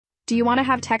Do you want to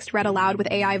have text read aloud with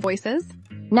AI voices?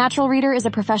 NaturalReader is a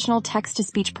professional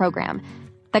text-to-speech program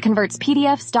that converts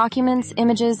PDFs, documents,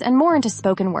 images, and more into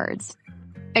spoken words.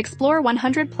 Explore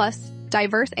 100+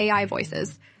 diverse AI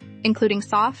voices, including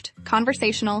soft,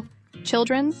 conversational,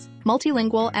 children's,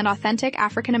 multilingual, and authentic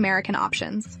African American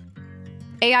options.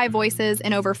 AI voices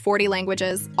in over 40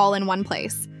 languages, all in one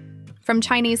place. From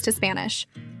Chinese to Spanish,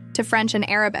 to French and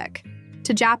Arabic,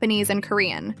 to Japanese and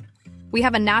Korean. We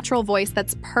have a natural voice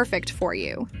that's perfect for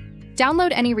you.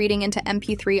 Download any reading into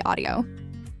MP3 audio.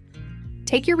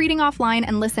 Take your reading offline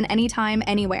and listen anytime,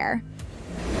 anywhere.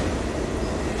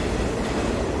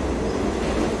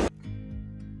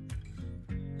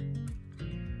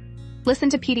 Listen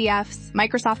to PDFs,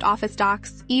 Microsoft Office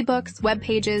docs, ebooks, web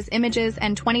pages, images,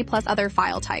 and 20+ other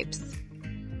file types.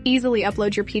 Easily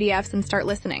upload your PDFs and start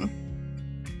listening.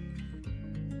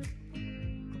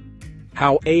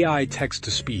 How AI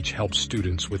text-to-speech helps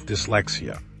students with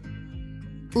dyslexia.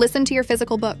 Listen to your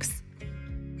physical books.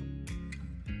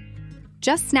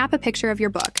 Just snap a picture of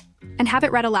your book and have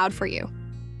it read aloud for you.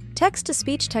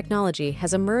 Text-to-speech technology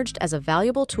has emerged as a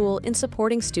valuable tool in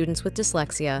supporting students with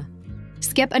dyslexia.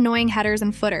 Skip annoying headers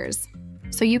and footers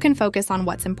so you can focus on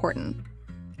what's important.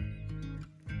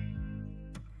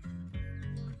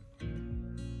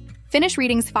 Finish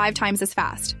readings 5 times as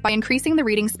fast by increasing the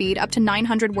reading speed up to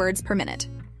 900 words per minute.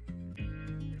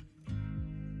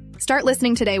 Start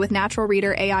listening today with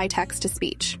NaturalReader AI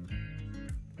Text-to-Speech.